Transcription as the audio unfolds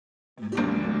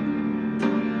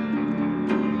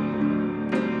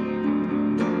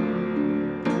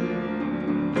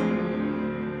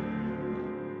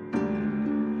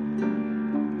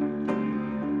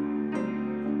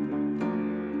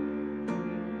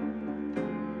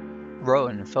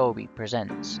Rowan Folby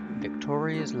presents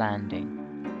Victoria's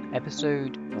Landing,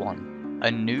 Episode 1, A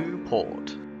New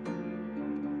Port.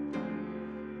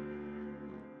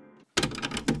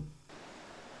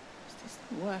 Is this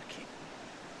working?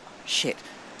 Shit.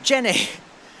 Jenny!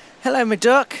 Hello, my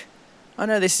duck. I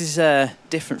know this is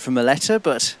different from a letter,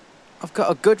 but I've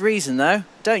got a good reason, though.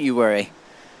 Don't you worry.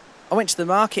 I went to the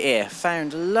market here,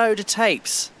 found a load of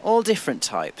tapes, all different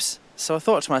types. So I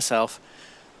thought to myself,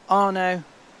 oh no,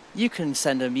 you can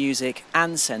send her music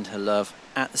and send her love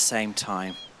at the same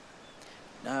time.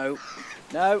 No,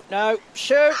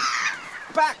 shoot!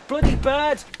 Back, bloody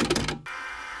bird!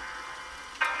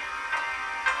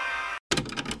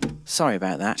 Sorry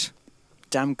about that.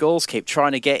 Damn gulls keep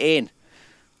trying to get in.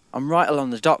 I'm right along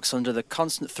the docks under the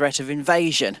constant threat of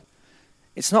invasion.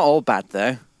 It's not all bad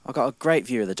though. I've got a great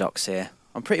view of the docks here.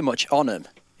 I'm pretty much on them.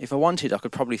 If I wanted, I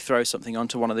could probably throw something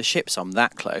onto one of the ships. I'm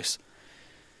that close.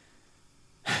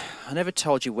 I never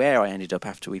told you where I ended up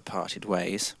after we parted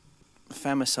ways. I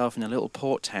found myself in a little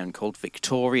port town called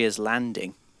Victoria's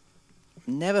Landing.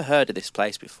 Never heard of this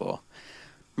place before.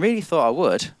 Really thought I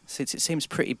would, since it seems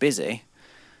pretty busy.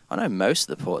 I know most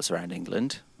of the ports around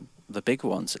England, the big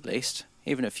ones at least,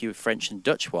 even a few French and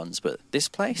Dutch ones, but this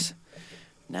place?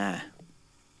 Nah.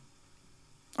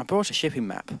 I brought a shipping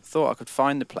map, thought I could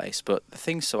find the place, but the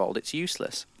thing's so old it's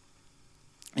useless.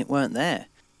 It weren't there.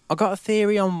 I got a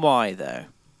theory on why, though.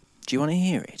 Do you want to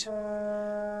hear it?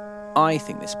 I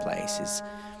think this place is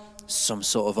some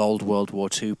sort of old World War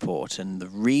II port, and the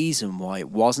reason why it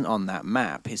wasn't on that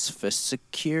map is for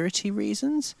security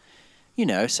reasons. You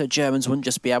know, so Germans wouldn't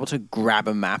just be able to grab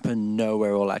a map and know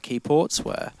where all our key ports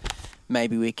were.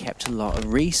 Maybe we kept a lot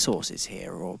of resources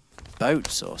here, or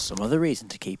boats, or some other reason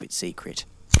to keep it secret.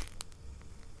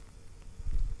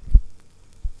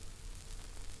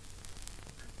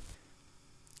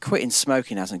 Quitting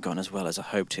smoking hasn't gone as well as I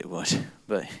hoped it would,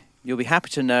 but you'll be happy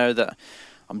to know that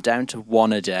I'm down to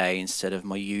one a day instead of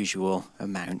my usual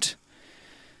amount.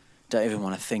 Don't even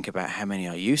want to think about how many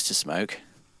I used to smoke.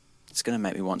 It's going to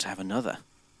make me want to have another.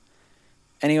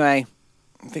 Anyway,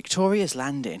 Victoria's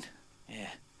Landing. Yeah.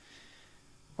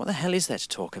 What the hell is there to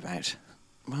talk about?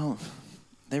 Well,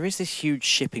 there is this huge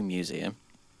shipping museum.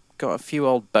 Got a few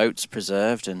old boats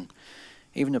preserved and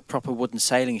even a proper wooden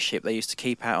sailing ship they used to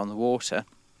keep out on the water.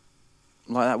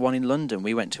 Like that one in London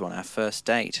we went to on our first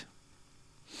date.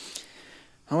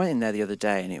 I went in there the other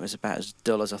day and it was about as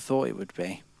dull as I thought it would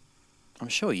be. I'm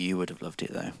sure you would have loved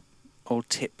it though. Old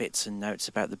tidbits and notes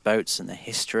about the boats and their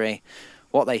history,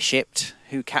 what they shipped,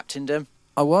 who captained them.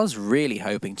 I was really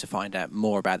hoping to find out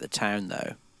more about the town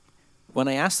though. When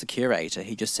I asked the curator,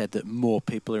 he just said that more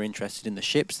people are interested in the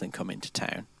ships than come into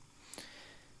town.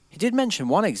 He did mention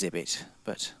one exhibit,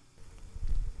 but...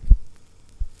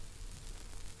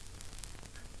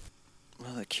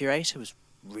 well, the curator was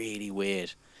really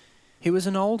weird. He was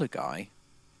an older guy,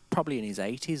 probably in his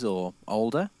 80s or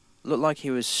older. Looked like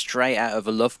he was straight out of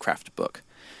a Lovecraft book.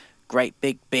 Great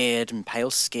big beard and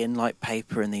pale skin like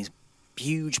paper and these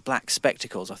huge black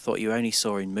spectacles I thought you only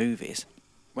saw in movies.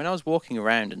 When I was walking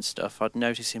around and stuff, I'd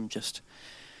notice him just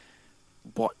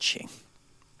watching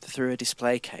through a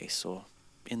display case or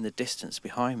in the distance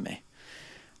behind me.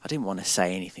 I didn't want to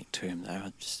say anything to him though,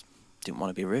 I just didn't want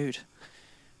to be rude.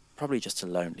 Probably just a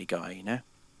lonely guy, you know?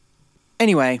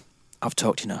 Anyway, I've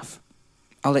talked enough.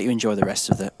 I'll let you enjoy the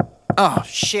rest of the... Oh,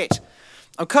 shit!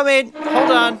 I'm coming!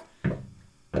 Hold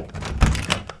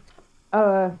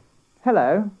on!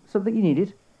 Hello? Something you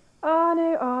needed?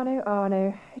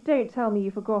 Arno. Don't tell me you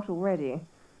forgot already.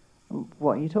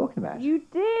 What are you talking about? You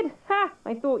did! Ha!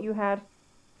 I thought you had.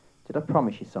 Did I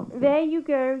promise you something? There you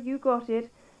go, you got it.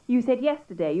 You said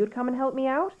yesterday you'd come and help me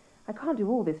out. I can't do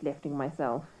all this lifting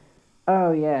myself.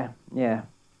 Oh, yeah.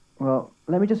 Well,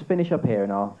 let me just finish up here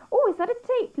and I'll... Oh, is that a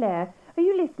tape player? Are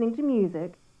you listening to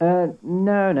music?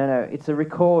 No. It's a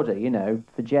recorder, you know,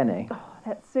 for Jenny. Oh,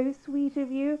 that's so sweet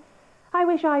of you. I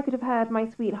wish I could have heard my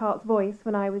sweetheart's voice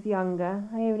when I was younger.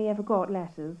 I only ever got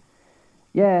letters.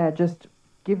 Yeah, just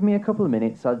give me a couple of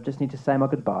minutes. I just need to say my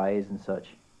goodbyes and such.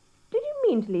 Did you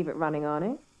mean to leave it running,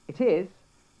 Arno? It is?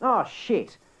 Oh,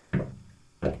 shit.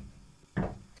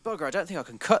 Bugger, I don't think I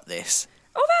can cut this.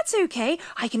 Oh, that's okay.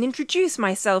 I can introduce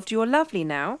myself to your lovely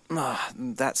now.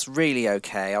 That's really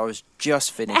okay. I was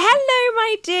just finishing. Hello,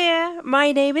 my dear.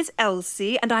 My name is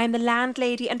Elsie, and I am the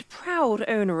landlady and proud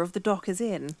owner of the Dockers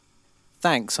Inn.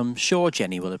 Thanks, I'm sure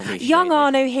Jenny will appreciate Young it.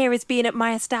 Arno here has been at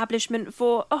my establishment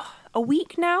for, a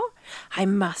week now. I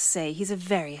must say, he's a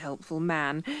very helpful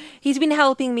man. He's been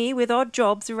helping me with odd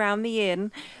jobs around the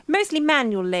inn, mostly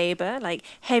manual labour, like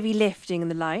heavy lifting and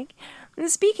the like. And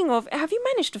speaking of, have you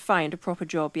managed to find a proper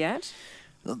job yet?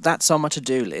 That's on my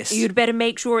to-do list. You'd better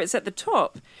make sure it's at the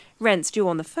top. Rent's due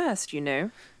on the 1st, you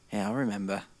know. Yeah, I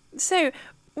remember. So,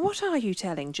 what are you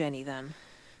telling Jenny then?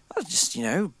 Well, just,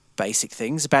 basic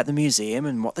things about the museum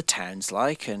and what the town's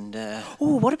like, and,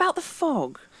 Oh, what about the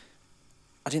fog?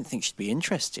 I didn't think she'd be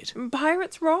interested.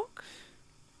 Pirates Rock?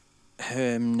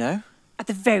 No. At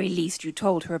the very least, you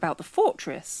told her about the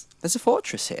fortress. There's a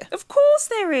fortress here. Of course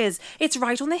there is. It's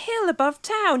right on the hill above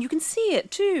town. You can see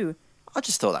it, too. I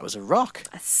just thought that was a rock.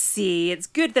 I see. It's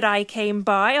good that I came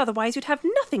by, otherwise you'd have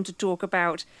nothing to talk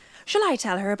about. Shall I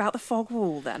tell her about the fog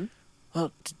wall, then?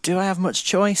 Well, do I have much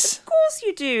choice? Of course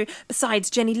you do. Besides,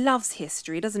 Jenny loves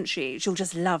history, doesn't she? She'll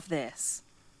just love this.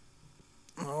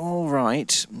 All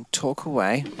right, talk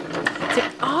away. So,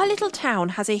 our little town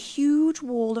has a huge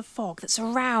wall of fog that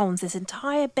surrounds this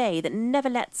entire bay that never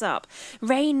lets up,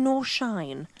 rain nor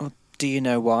shine. Well, do you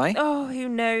know why? Oh, who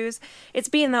knows? It's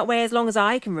been that way as long as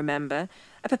I can remember.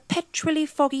 A perpetually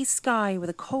foggy sky with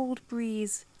a cold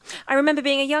breeze. I remember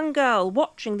being a young girl,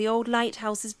 watching the old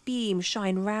lighthouse's beam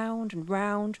shine round and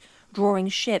round, drawing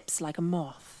ships like a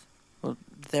moth. Well,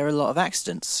 there are a lot of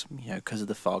accidents, because of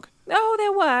the fog. Oh,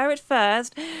 there were at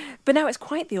first, but now it's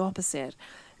quite the opposite.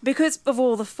 Because of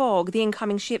all the fog, the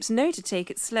incoming ships know to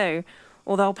take it slow,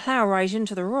 or they'll plough right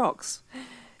into the rocks.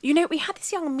 We had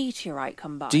this young meteorite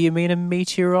come by. Do you mean a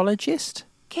meteorologist?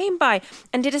 Came by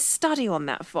and did a study on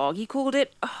that fog. He called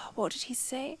it, what did he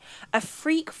say? A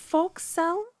freak fog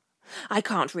cell? I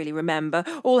can't really remember.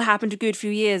 All happened a good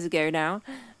few years ago now.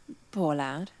 Poor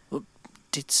lad. Well,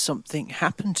 did something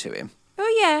happen to him?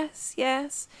 Oh,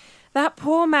 yes. That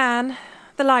poor man.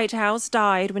 The lighthouse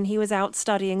died when he was out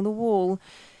studying the wall.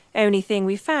 Only thing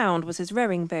we found was his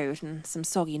rowing boat and some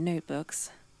soggy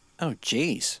notebooks. Oh,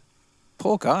 jeez.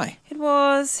 Poor guy. It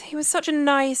was. He was such a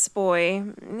nice boy.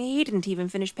 He didn't even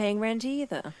finish paying rent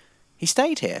either. He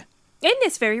stayed here? In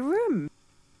this very room.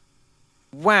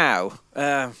 Wow.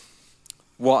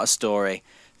 What a story.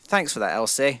 Thanks for that,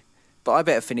 Elsie. But I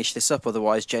better finish this up,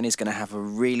 otherwise Jenny's going to have a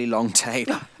really long tape.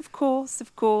 Of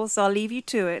course. I'll leave you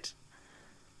to it.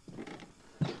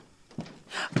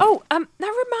 Oh, that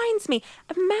reminds me.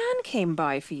 A man came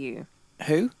by for you.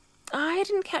 Who? I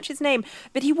didn't catch his name,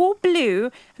 but he wore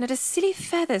blue and had a silly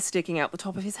feather sticking out the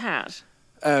top of his hat.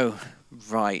 Oh,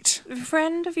 right. A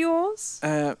friend of yours?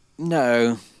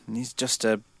 No. He's just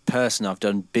a person I've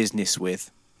done business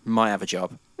with. Might have a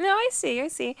job. No, I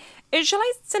see. Shall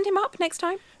I send him up next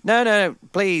time? No,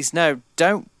 please, no,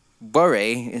 don't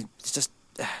worry. It's just,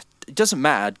 it doesn't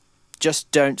matter.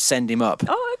 Just don't send him up.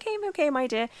 Oh, okay, my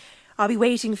dear. I'll be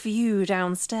waiting for you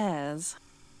downstairs.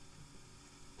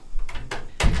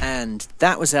 And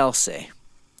that was Elsie.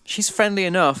 She's friendly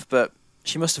enough, but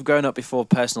she must have grown up before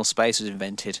personal space was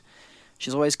invented.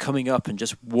 She's always coming up and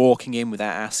just walking in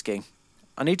without asking.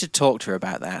 I need to talk to her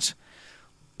about that.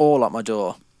 All at my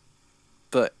door.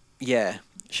 But, yeah,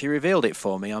 she revealed it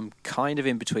for me. I'm kind of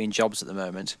in between jobs at the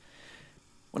moment.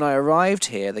 When I arrived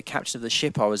here, the captain of the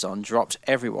ship I was on dropped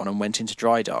everyone and went into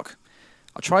dry dock.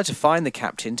 I tried to find the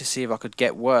captain to see if I could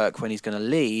get work when he's going to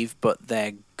leave, but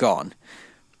they're gone.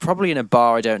 Probably in a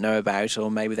bar I don't know about, or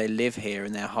maybe they live here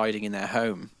and they're hiding in their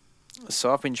home.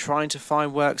 So I've been trying to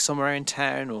find work somewhere in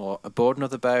town or aboard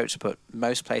another boat, but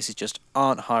most places just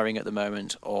aren't hiring at the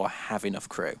moment or have enough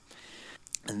crew.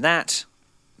 And that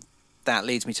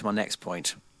leads me to my next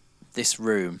point. This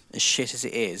room, as shit as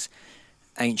it is,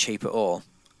 ain't cheap at all.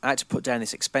 I had to put down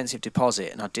this expensive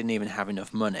deposit and I didn't even have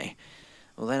enough money.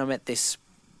 Well, then I met this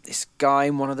guy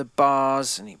in one of the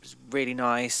bars and he was really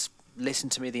nice,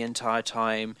 listened to me the entire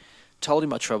time, told him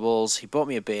my troubles, he bought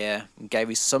me a beer and gave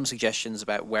me some suggestions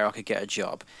about where I could get a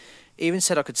job. He even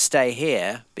said I could stay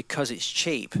here because it's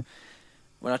cheap.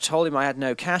 When I told him I had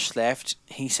no cash left,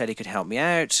 he said he could help me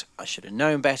out. I should have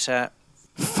known better.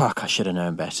 Fuck, I should have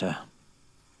known better.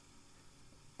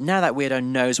 Now that weirdo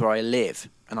knows where I live,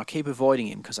 and I keep avoiding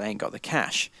him because I ain't got the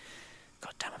cash.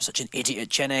 God damn, I'm such an idiot,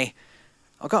 Jenny.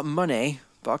 I got money,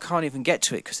 but I can't even get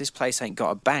to it because this place ain't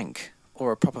got a bank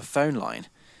or a proper phone line.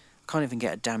 I can't even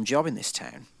get a damn job in this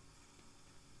town.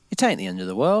 It ain't the end of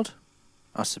the world,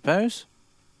 I suppose.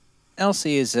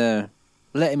 Elsie is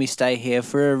letting me stay here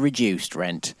for a reduced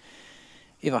rent,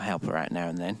 if I help her out now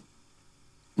and then.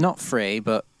 Not free,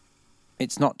 but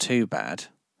it's not too bad.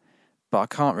 But I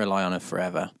can't rely on her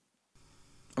forever.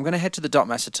 I'm going to head to the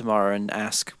dockmaster tomorrow and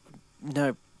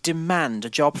demand a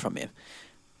job from him.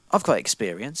 I've got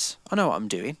experience. I know what I'm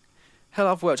doing. Hell,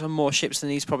 I've worked on more ships than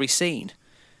he's probably seen.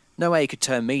 No way he could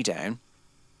turn me down.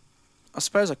 I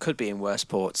suppose I could be in worse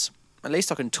ports. At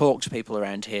least I can talk to people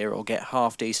around here or get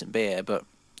half-decent beer, but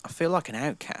I feel like an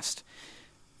outcast.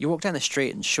 You walk down the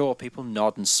street and sure, people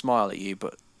nod and smile at you,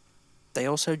 but they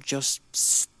also just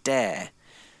stare.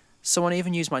 Someone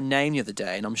even used my name the other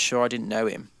day, and I'm sure I didn't know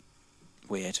him.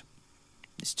 Weird.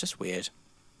 It's just weird.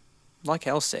 Like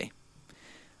Elsie.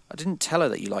 I didn't tell her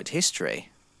that you liked history.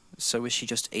 So was she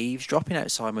just eavesdropping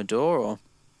outside my door, or...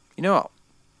 You know what?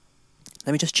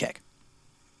 Let me just check.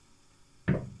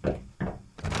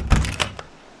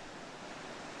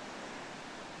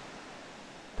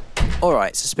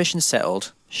 Alright, suspicion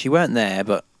settled. She weren't there,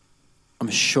 but I'm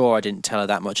sure I didn't tell her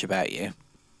that much about you.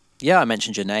 Yeah, I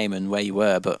mentioned your name and where you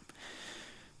were, but...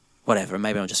 Whatever,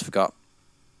 maybe I just forgot.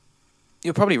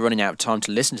 You're probably running out of time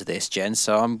to listen to this, Jen,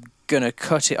 so I'm gonna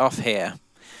cut it off here.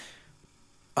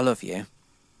 I love you.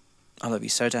 I love you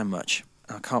so damn much.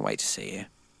 I can't wait to see you.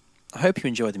 I hope you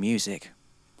enjoy the music,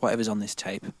 whatever's on this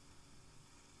tape.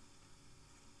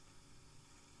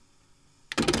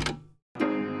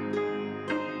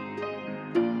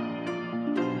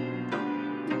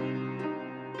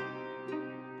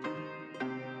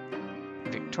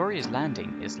 Victoria's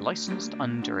Landing is licensed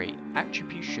under a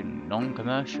Attribution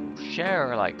Non-Commercial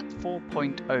Share-alike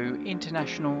 4.0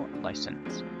 International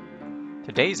License.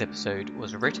 Today's episode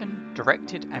was written,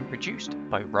 directed and produced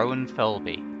by Rowan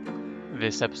Felby.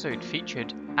 This episode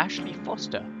featured Ashley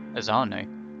Foster as Arno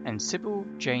and Sybil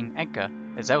Jane Edgar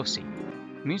as Elsie.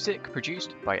 Music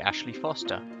produced by Ashley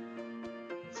Foster.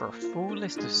 For a full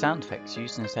list of sound effects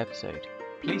used in this episode,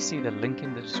 please see the link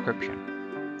in the description.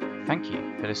 Thank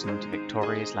you for listening to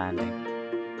Victoria's Landing.